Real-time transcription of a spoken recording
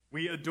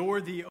We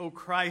adore thee, O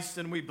Christ,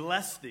 and we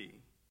bless thee,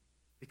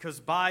 because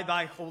by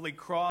thy holy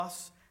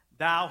cross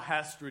thou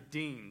hast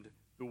redeemed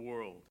the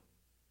world.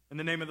 In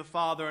the name of the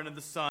Father, and of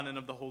the Son, and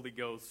of the Holy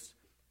Ghost.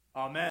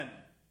 Amen.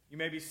 You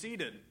may be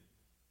seated.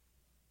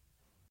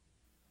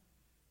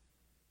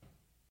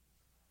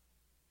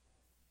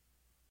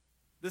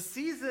 The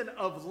season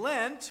of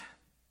Lent,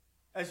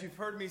 as you've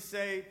heard me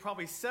say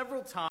probably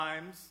several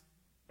times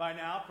by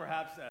now,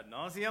 perhaps ad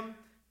nauseum,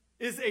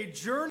 is a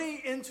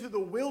journey into the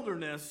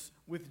wilderness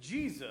with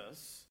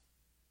Jesus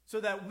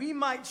so that we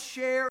might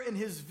share in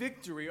his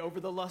victory over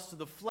the lust of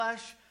the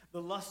flesh,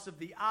 the lust of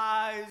the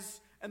eyes,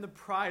 and the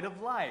pride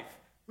of life.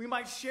 We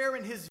might share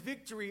in his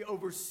victory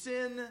over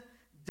sin,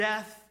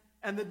 death,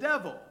 and the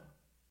devil.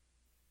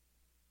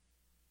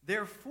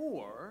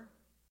 Therefore,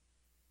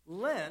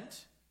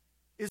 Lent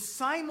is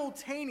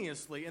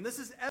simultaneously, and this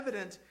is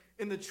evident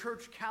in the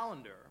church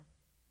calendar,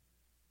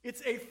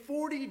 it's a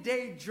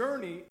 40-day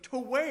journey to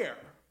where?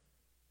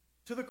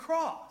 To the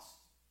cross.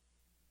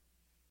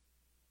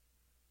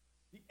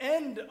 The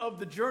end of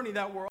the journey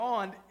that we're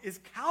on is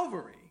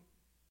Calvary.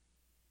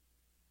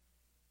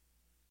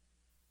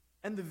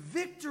 And the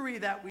victory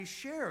that we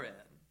share in,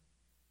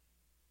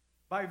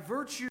 by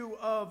virtue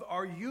of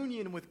our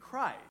union with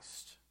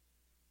Christ,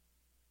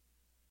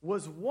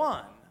 was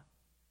won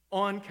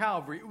on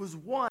Calvary. It was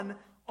won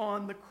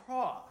on the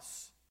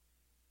cross.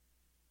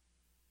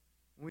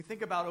 When we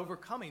think about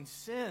overcoming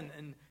sin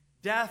and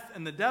death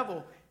and the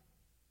devil,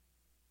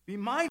 be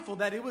mindful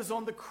that it was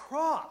on the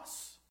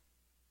cross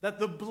that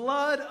the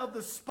blood of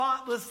the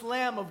spotless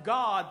Lamb of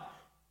God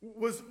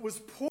was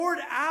poured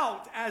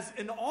out as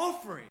an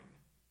offering,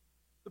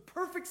 the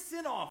perfect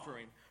sin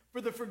offering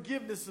for the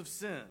forgiveness of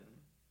sin.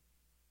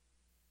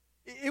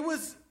 It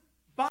was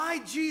by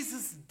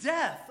Jesus'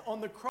 death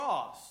on the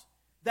cross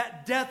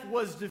that death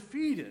was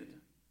defeated,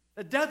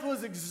 that death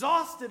was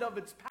exhausted of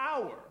its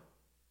power,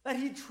 that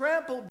he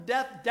trampled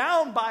death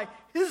down by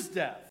his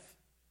death.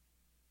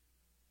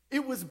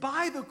 It was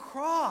by the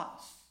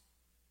cross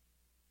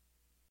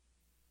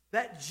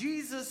that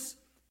Jesus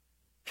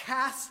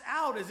cast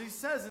out, as he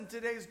says in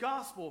today's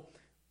gospel,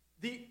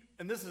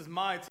 and this is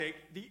my take,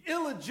 the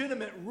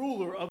illegitimate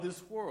ruler of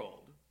this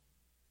world,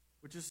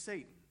 which is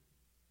Satan.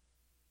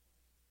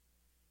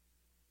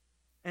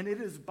 And it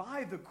is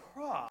by the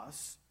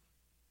cross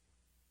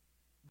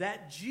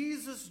that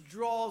Jesus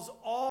draws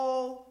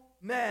all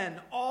men,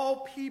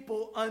 all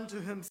people unto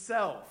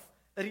himself,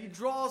 that he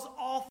draws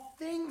all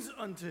things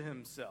unto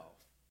himself.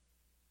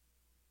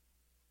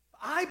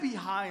 I be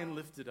high and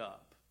lifted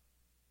up.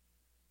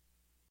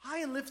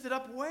 High and lifted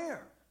up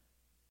where?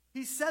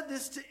 He said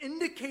this to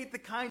indicate the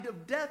kind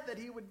of death that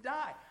he would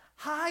die.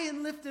 High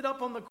and lifted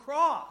up on the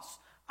cross,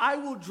 I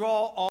will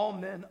draw all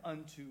men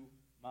unto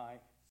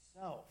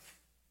myself.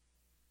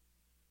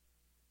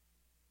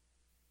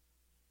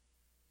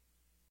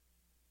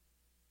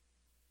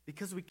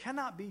 Because we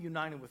cannot be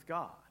united with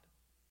God.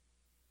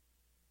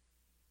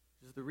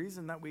 Which is the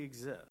reason that we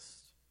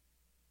exist.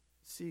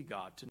 To see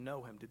God, to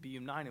know him, to be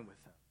united with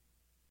him.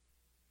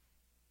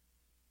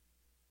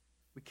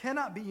 We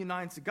cannot be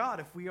united to God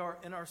if we are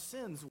in our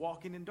sins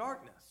walking in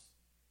darkness.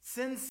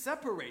 Sin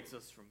separates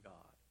us from God.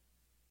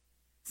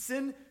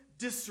 Sin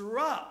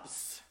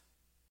disrupts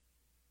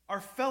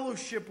our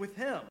fellowship with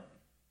him.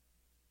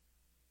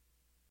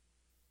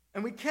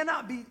 And we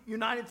cannot be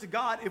united to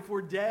God if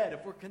we're dead,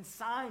 if we're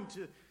consigned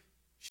to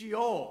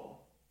Sheol.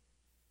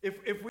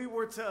 If we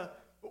were to,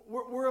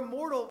 we're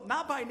immortal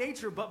not by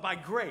nature but by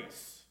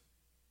grace.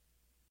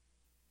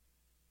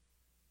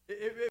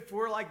 If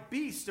we're like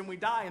beasts and we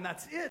die and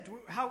that's it,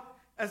 how,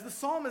 as the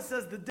psalmist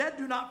says, the dead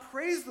do not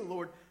praise the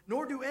Lord,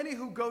 nor do any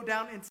who go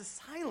down into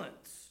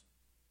silence.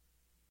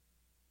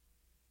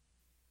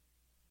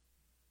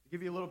 To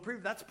give you a little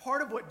preview, that's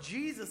part of what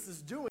Jesus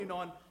is doing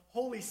on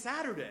Holy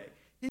Saturday.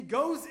 He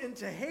goes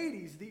into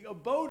Hades, the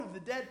abode of the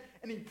dead,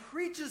 and he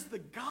preaches the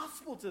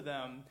gospel to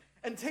them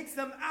and takes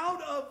them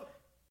out of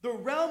the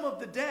realm of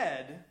the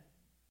dead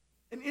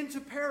and into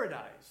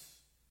paradise.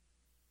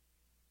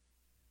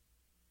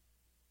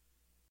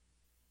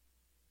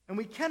 And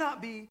we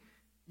cannot be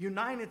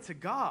united to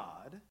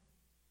God.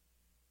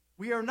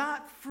 We are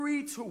not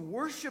free to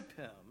worship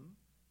him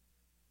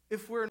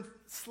if we're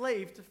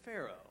enslaved to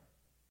Pharaoh,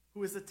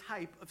 who is a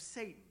type of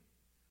Satan.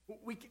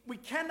 We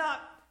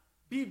cannot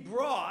be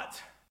brought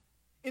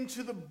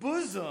into the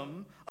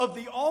bosom of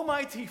the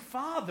Almighty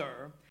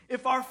Father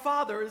if our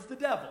father is the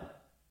devil.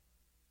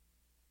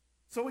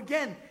 So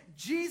again,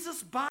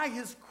 Jesus by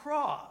his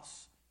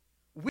cross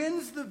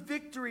wins the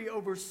victory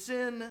over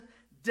sin,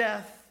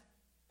 death,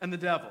 and the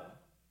devil.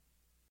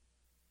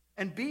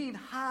 And being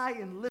high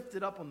and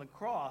lifted up on the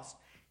cross,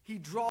 he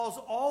draws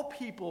all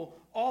people,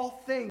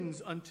 all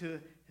things unto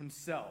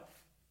himself.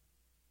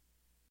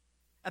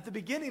 At the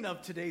beginning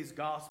of today's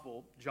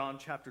gospel, John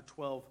chapter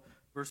 12,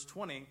 verse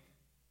 20,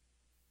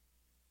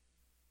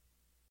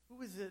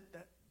 who is it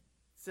that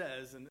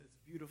says, and it's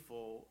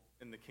beautiful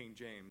in the King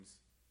James,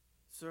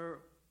 "Sir,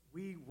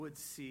 we would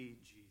see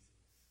Jesus."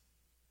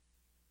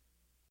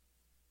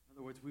 In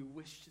other words, we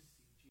wish to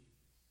see Jesus.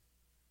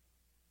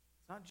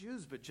 It's not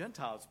Jews, but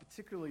Gentiles,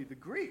 particularly the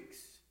Greeks.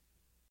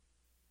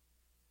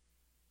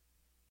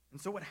 And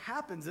so what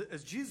happens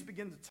as Jesus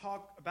begins to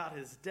talk about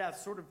his death,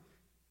 sort of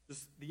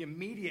just the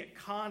immediate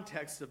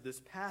context of this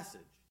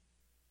passage,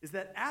 is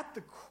that at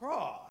the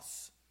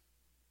cross,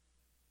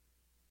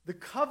 the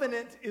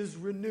covenant is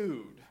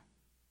renewed.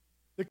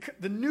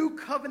 The new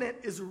covenant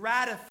is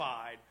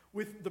ratified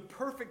with the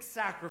perfect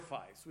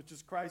sacrifice, which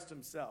is Christ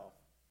himself.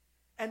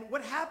 And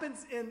what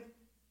happens in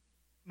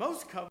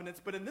most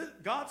covenants, but in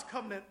God's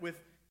covenant with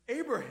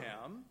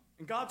Abraham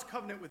and God's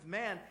covenant with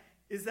man,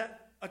 is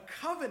that a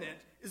covenant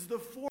is the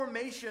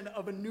formation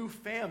of a new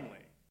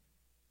family,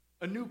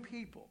 a new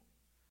people.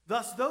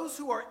 Thus, those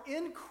who are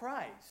in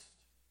Christ,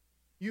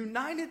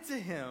 united to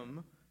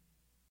him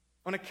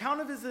on account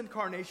of his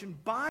incarnation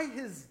by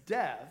his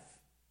death,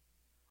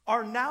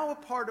 are now a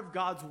part of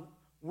God's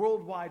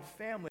worldwide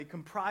family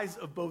comprised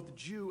of both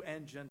Jew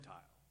and Gentile.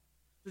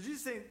 So Jesus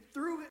is saying,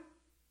 through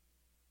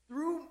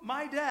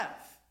my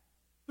death,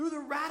 through the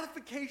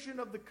ratification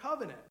of the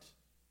covenant,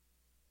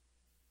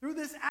 through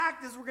this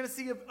act, as we're going to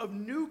see, of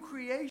new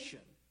creation,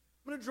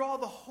 I'm going to draw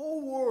the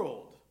whole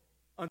world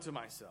unto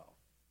myself.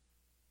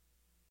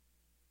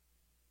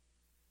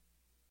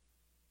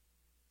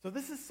 So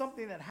this is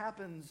something that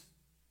happens,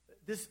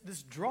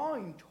 this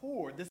drawing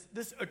toward,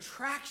 this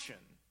attraction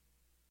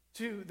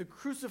to the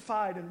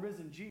crucified and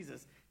risen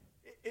Jesus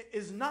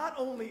is not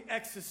only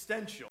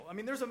existential. I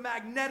mean, there's a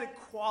magnetic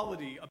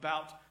quality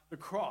about the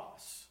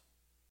cross.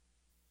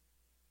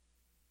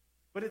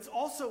 But it's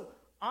also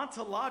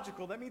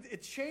ontological. That means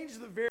it changed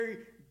the very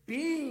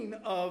being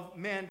of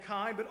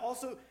mankind, but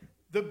also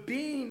the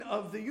being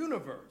of the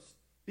universe.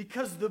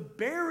 Because the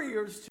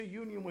barriers to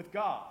union with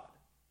God,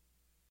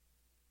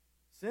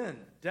 sin,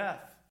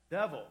 death,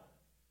 devil,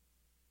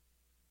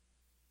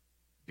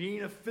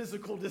 being a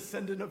physical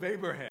descendant of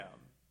Abraham,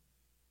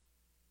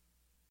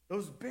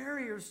 those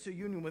barriers to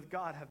union with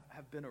God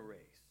have been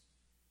erased.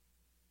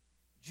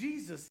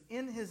 Jesus,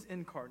 in his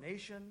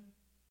incarnation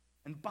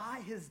and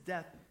by his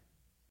death,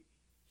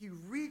 he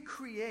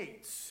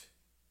recreates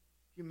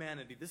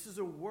humanity. This is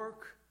a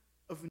work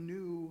of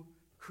new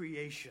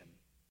creation.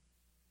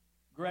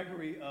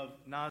 Gregory of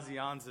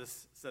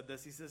Nazianzus said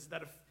this. He says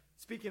that,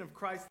 speaking of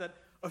Christ, that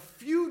a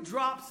few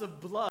drops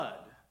of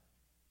blood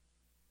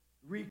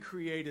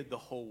recreated the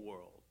whole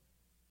world.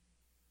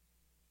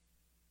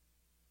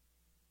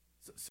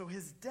 So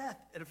his death,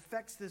 it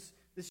affects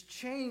this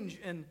change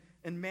in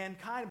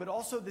mankind, but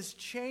also this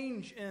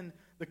change in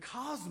the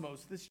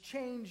cosmos, this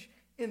change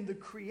in the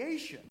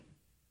creation.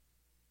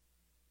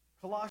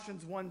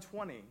 Colossians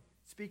 1:20,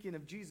 speaking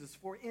of Jesus,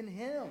 for in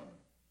him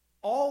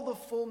all the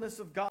fullness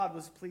of God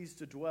was pleased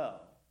to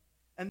dwell,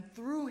 and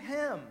through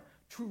him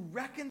to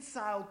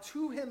reconcile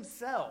to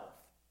himself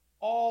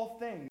all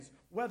things,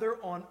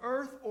 whether on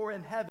earth or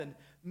in heaven,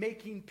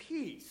 making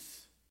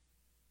peace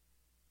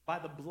by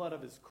the blood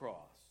of his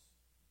cross.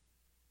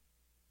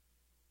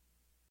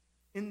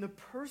 In the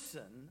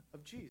person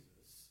of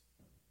Jesus,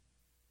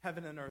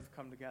 heaven and earth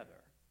come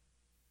together.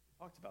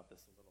 We talked about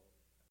this a little.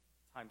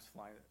 Time's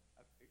flying.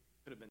 It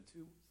could have been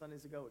 2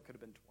 Sundays ago. It could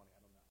have been 20.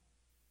 I don't know.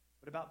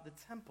 But about the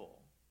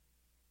temple.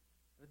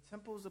 The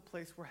temple is a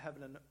place where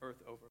heaven and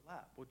earth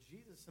overlap. Well,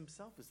 Jesus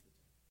himself is the temple.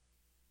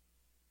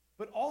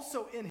 But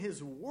also in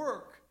his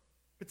work,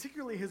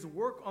 particularly his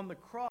work on the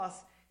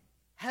cross,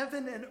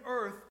 heaven and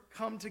earth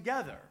come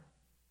together.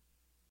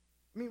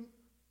 I mean,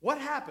 what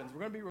happens? We're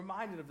going to be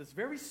reminded of this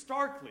very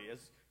starkly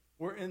as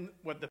we're in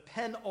the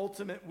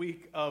penultimate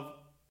week of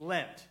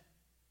Lent.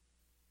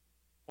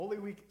 Holy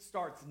Week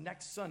starts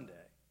next Sunday.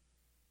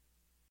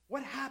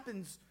 What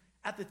happens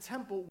at the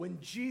temple when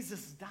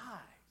Jesus dies?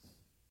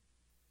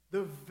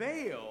 The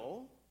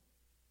veil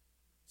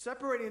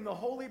separating the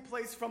holy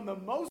place from the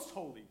most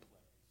holy place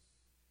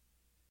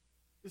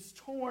is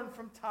torn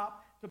from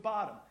top to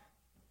bottom.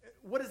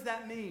 What does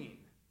that mean?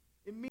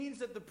 It means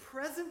that the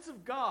presence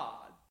of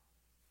God,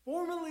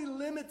 formerly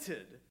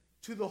limited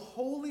to the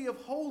Holy of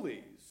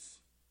Holies,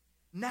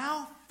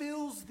 now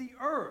fills the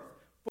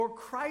earth. For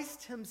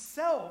Christ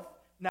himself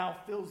now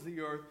fills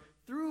the earth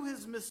through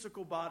his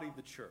mystical body,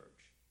 the church.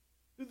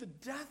 Through the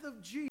death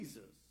of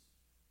Jesus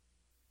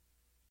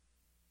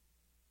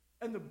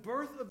and the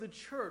birth of the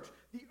church,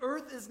 the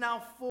earth is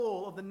now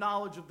full of the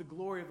knowledge of the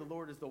glory of the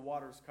Lord as the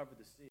waters cover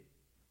the sea.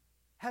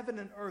 Heaven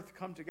and earth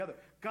come together.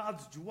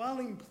 God's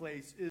dwelling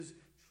place is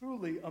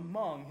truly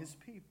among his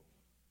people.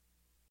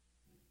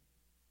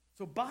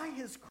 So by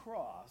his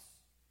cross,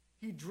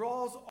 he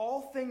draws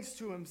all things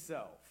to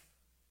himself,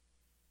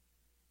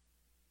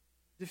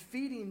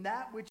 defeating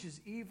that which is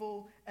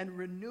evil and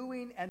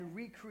renewing and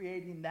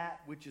recreating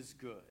that which is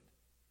good.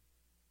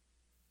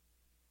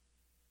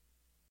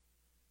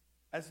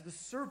 As the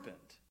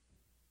serpent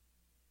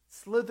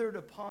slithered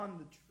upon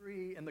the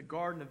tree in the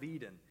Garden of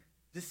Eden,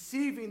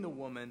 deceiving the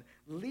woman,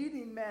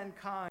 leading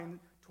mankind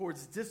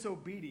towards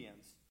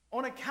disobedience,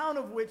 on account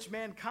of which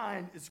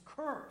mankind is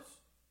cursed,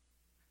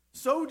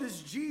 so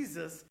does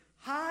Jesus,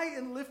 high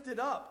and lifted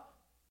up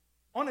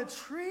on a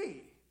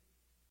tree,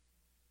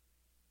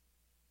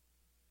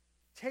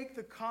 take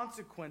the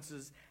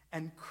consequences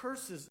and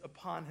curses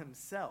upon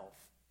himself,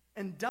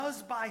 and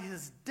does by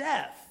his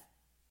death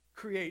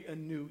create a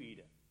new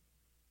Eden.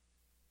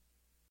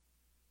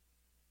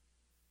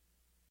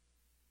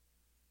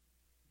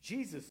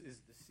 Jesus is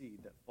the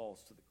seed that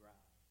falls to the ground.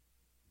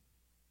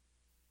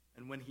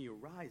 And when he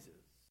arises,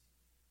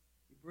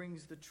 he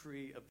brings the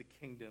tree of the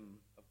kingdom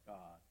of God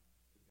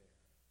to bear.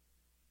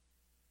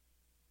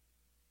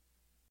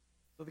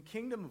 So the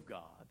kingdom of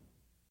God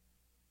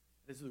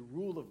is the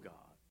rule of God.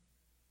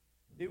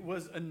 It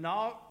was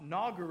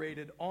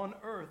inaugurated on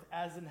earth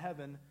as in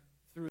heaven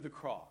through the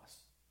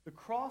cross. The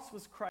cross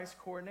was Christ's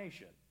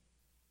coronation.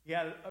 He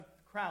had a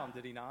crown,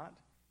 did he not?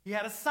 He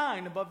had a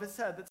sign above his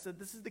head that said,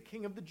 "This is the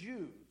King of the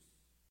Jews."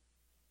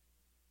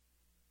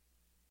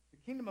 The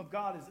kingdom of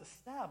God is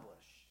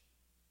established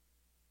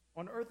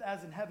on earth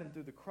as in heaven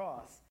through the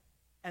cross.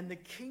 And the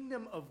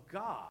kingdom of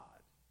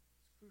God,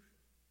 it's crucial,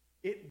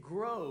 it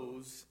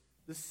grows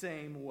the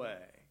same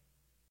way,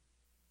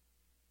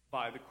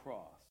 by the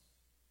cross.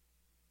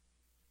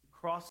 The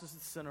cross is the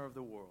center of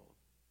the world.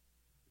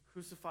 The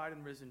crucified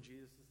and risen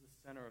Jesus is the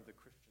center of the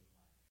Christian life.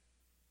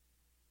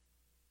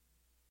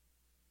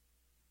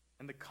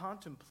 And the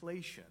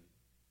contemplation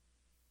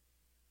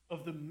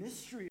of the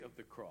mystery of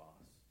the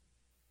cross,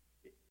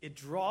 it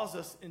draws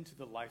us into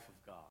the life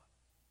of God.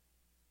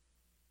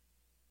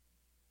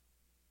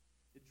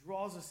 It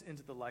draws us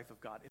into the life of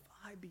God. If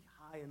I be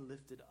high and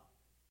lifted up,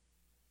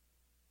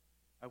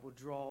 I will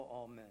draw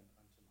all men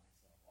unto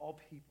myself, all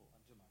people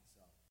unto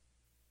myself.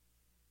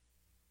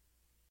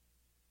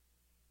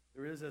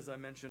 There is, as I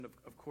mentioned,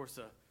 of course,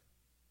 a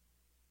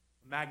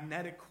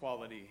magnetic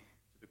quality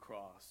to the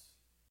cross,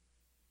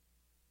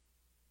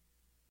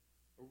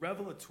 a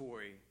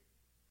revelatory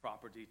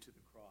property to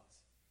the cross.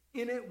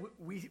 In it,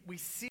 we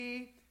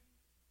see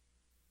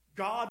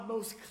God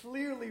most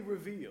clearly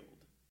revealed.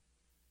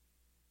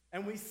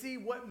 And we see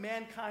what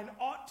mankind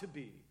ought to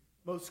be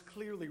most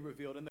clearly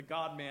revealed in the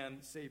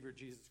God-man Savior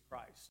Jesus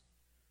Christ.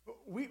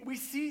 We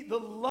see the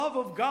love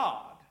of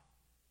God.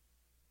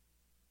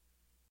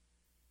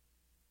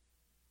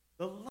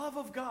 The love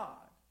of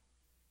God.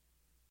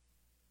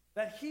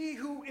 That he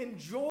who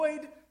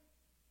enjoyed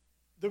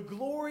the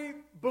glory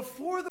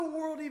before the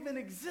world even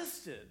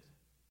existed,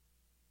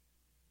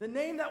 the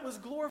name that was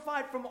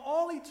glorified from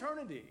all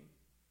eternity,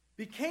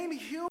 became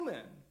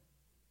human.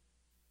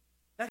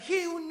 That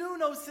he who knew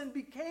no sin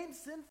became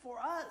sin for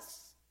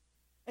us.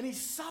 And he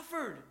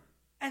suffered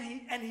and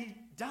he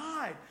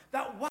died.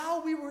 That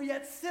while we were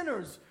yet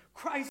sinners,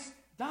 Christ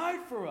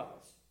died for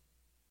us.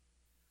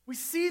 We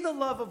see the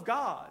love of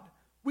God.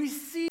 We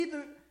see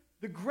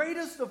the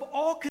greatest of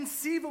all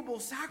conceivable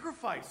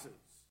sacrifices.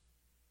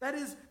 That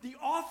is the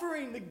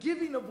offering, the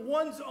giving of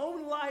one's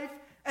own life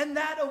and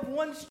that of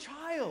one's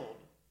child.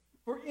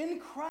 For in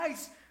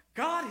Christ,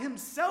 God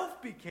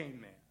himself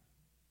became man.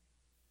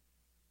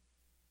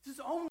 It's his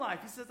own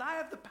life. He says, I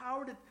have the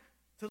power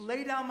to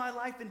lay down my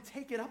life and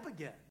take it up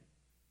again.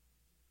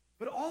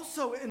 But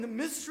also in the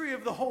mystery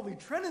of the Holy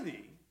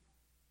Trinity,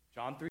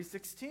 John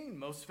 3:16,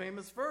 most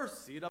famous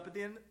verse, see it up at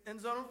the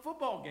end zone of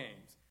football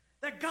games,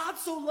 that God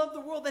so loved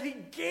the world that he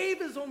gave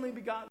his only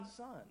begotten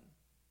Son.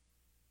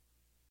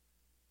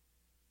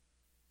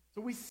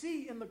 So we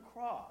see in the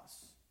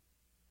cross,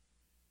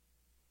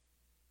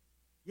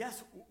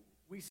 yes,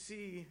 we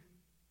see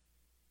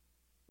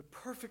the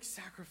perfect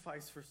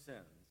sacrifice for sins.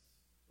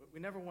 But we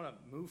never want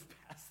to move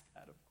past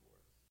that, of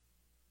course.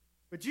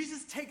 But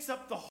Jesus takes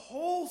up the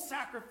whole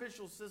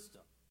sacrificial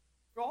system.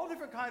 There are all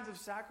different kinds of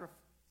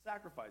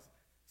sacrifice.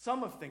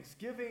 Some of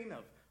thanksgiving,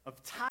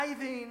 of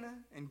tithing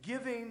and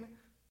giving,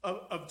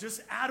 of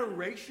just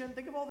adoration.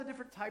 Think of all the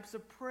different types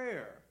of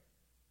prayer.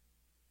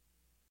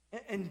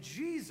 And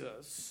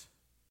Jesus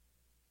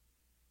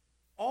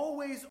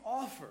always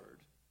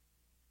offered,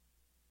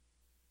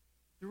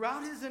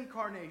 throughout his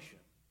incarnation,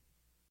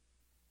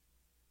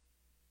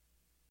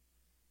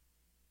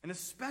 and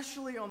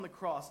especially on the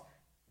cross,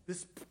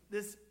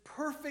 this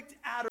perfect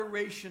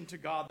adoration to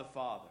God the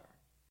Father.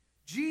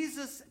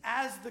 Jesus,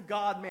 as the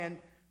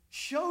God-man,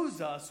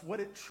 shows us what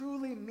it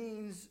truly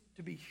means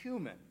to be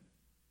human,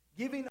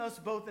 giving us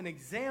both an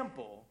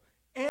example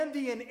and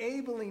the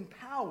enabling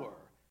power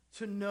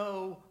to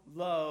know,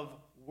 love,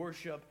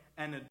 worship,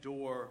 and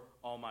adore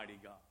Almighty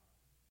God.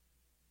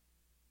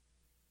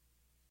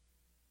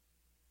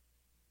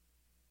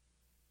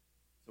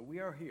 So we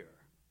are here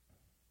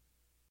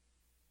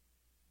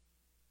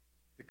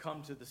to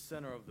come to the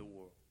center of the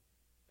world.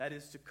 That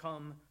is to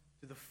come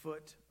to the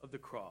foot of the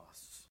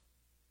cross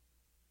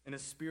in a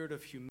spirit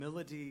of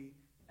humility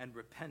and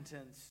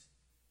repentance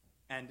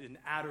and in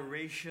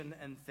adoration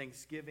and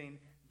thanksgiving,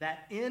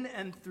 that in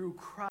and through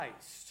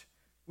Christ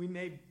we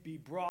may be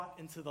brought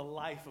into the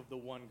life of the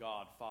one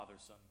God, Father,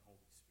 Son, and Holy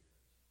Spirit.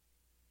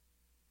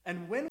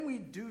 And when we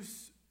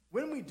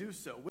do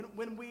so,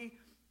 when we,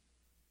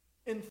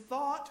 in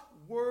thought,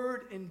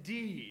 word, and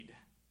deed,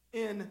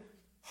 in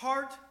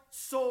heart,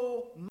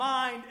 soul,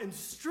 mind, and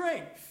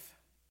strength,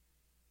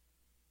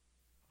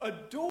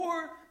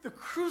 adore the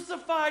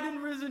crucified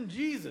and risen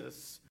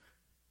Jesus,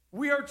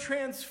 we are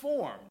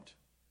transformed.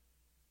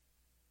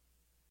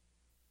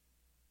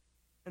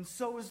 and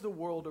so is the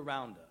world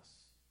around us.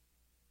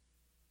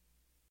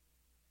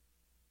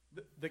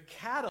 The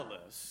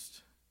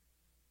catalyst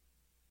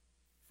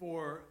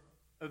for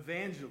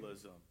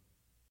evangelism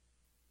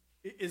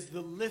is the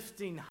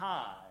lifting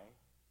high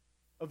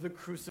of the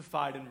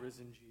crucified and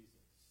risen Jesus.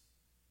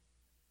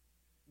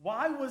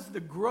 Why was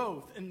the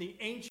growth in the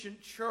ancient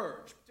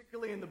church,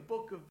 particularly in the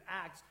book of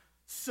Acts,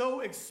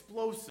 so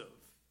explosive?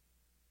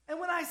 And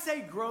when I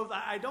say growth,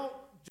 I don't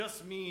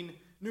just mean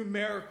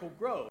numerical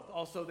growth.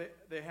 Also,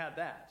 they had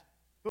that.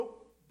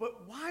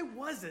 But why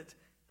was it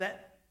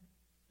that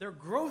their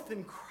growth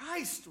in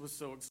Christ was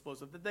so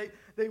explosive, that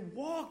they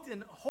walked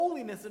in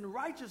holiness and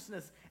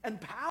righteousness and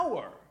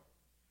power?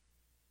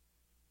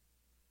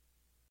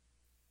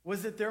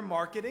 Was it their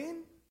marketing?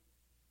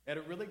 They had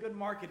a really good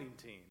marketing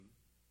team.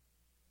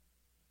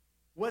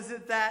 Was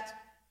it that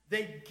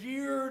they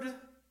geared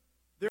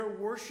their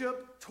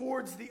worship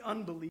towards the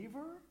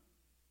unbeliever?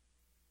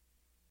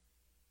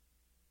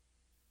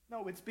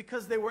 No, it's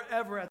because they were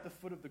ever at the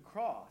foot of the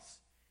cross.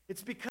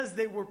 It's because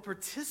they were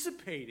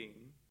participating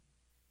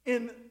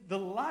in the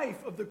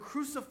life of the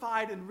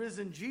crucified and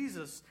risen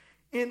Jesus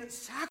in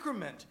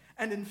sacrament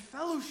and in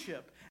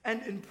fellowship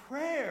and in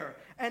prayer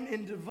and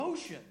in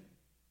devotion.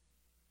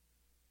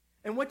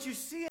 And what you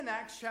see in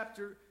Acts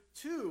chapter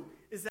 2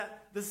 is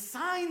that the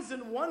signs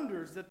and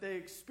wonders that they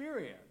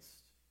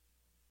experienced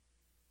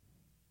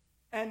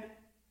and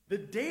the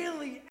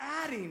daily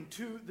adding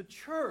to the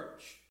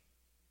church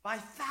by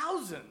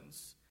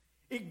thousands,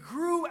 it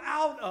grew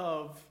out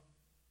of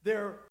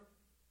their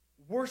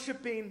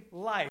worshiping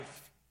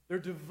life, their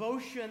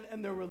devotion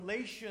and their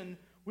relation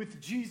with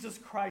Jesus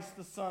Christ,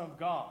 the Son of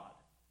God.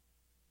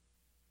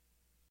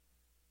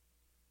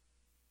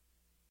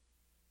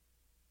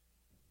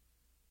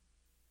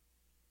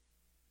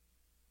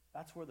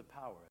 That's where the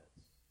power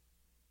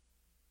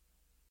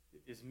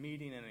is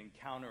meeting and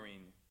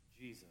encountering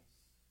Jesus.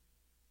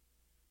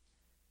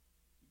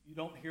 You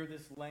don't hear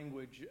this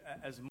language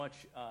as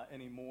much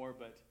anymore,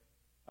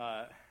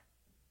 but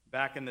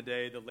back in the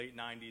day, the late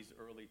 90s,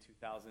 early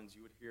 2000s,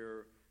 you would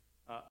hear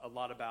a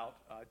lot about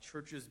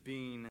churches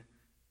being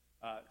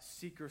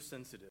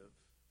seeker-sensitive.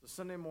 So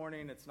Sunday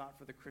morning, it's not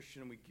for the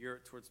Christian. We gear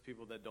it towards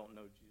people that don't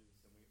know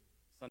Jesus. And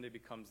Sunday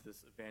becomes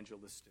this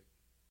evangelistic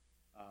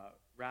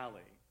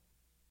rally.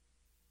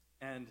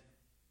 And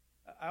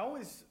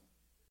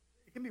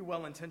it can be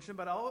well-intentioned,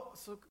 but I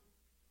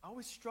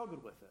always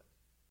struggled with it.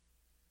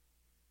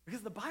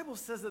 Because the Bible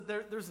says that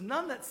there's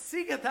none that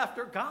seeketh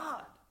after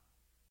God.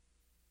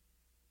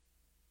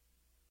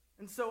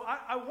 And so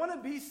I want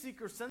to be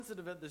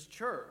seeker-sensitive at this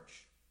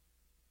church.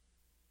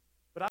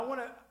 But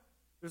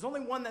there's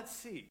only one that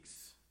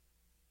seeks.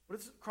 What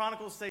does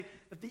Chronicles say?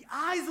 That the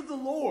eyes of the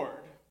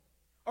Lord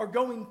are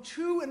going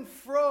to and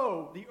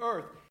fro the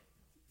earth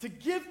to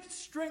give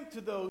strength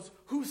to those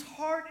whose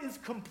heart is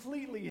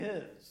completely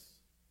his.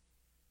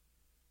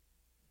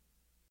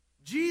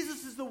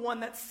 Jesus is the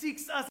one that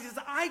seeks us. He says,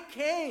 I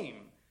came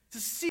to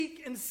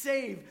seek and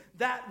save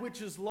that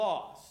which is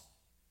lost.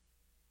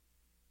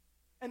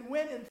 And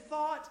when in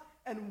thought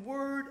and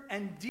word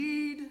and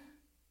deed,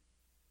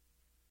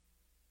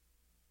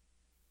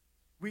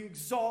 we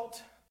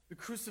exalt the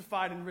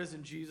crucified and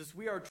risen Jesus,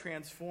 we are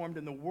transformed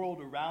and the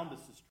world around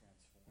us is transformed.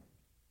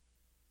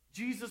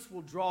 Jesus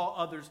will draw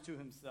others to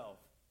himself.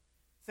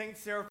 Saint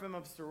Seraphim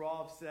of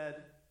Sarov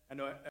said, I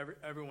know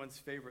everyone's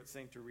favorite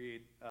saint to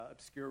read,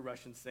 obscure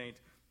Russian saint,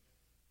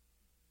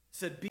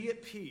 said, be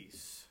at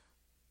peace,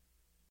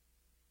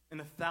 and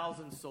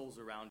 1,000 souls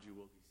around you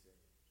will be saved.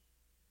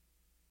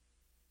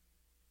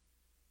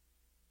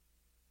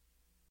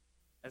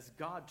 As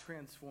God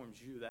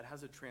transforms you, that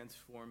has a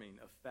transforming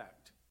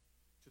effect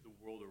to the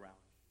world around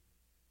you.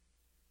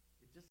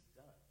 It just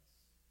does.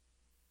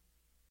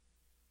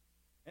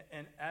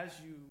 And as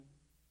you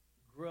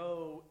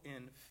grow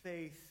in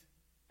faith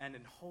and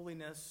in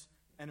holiness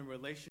and in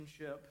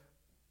relationship,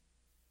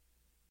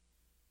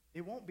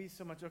 it won't be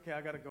so much, okay,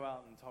 I got to go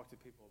out and talk to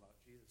people about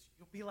Jesus.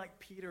 You'll be like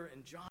Peter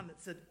and John that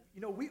said,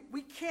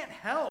 we can't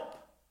help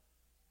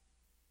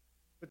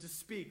but to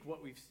speak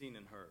what we've seen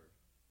and heard.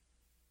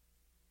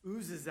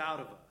 Oozes out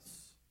of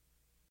us.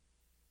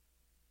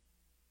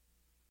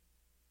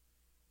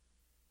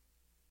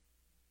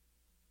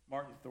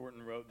 Martin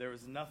Thornton wrote, there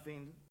is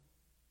nothing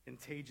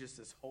contagious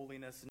as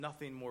holiness,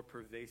 nothing more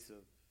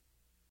pervasive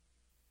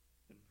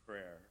than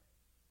prayer.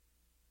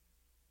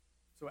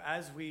 So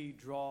as we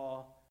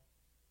draw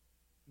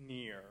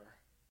near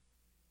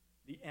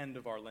the end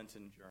of our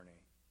Lenten journey,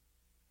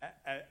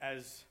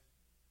 as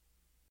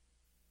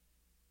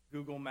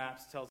Google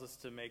Maps tells us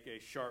to make a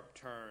sharp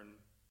turn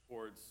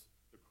towards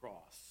the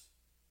cross,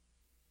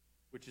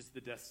 which is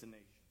the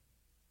destination,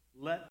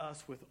 let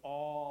us with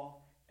awe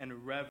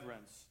and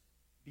reverence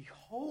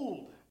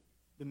behold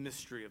the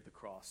mystery of the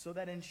cross, so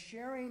that in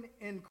sharing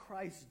in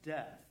Christ's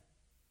death,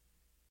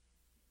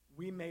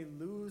 we may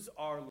lose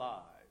our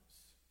lives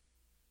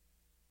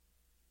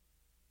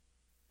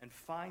and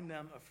find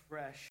them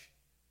afresh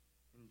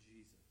in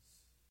Jesus,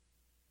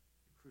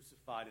 the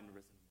crucified and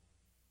risen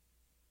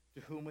one,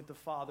 to whom with the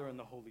Father and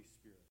the Holy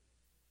Spirit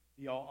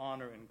be all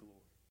honor and glory,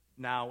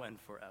 now and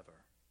forever.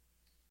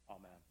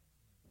 Amen.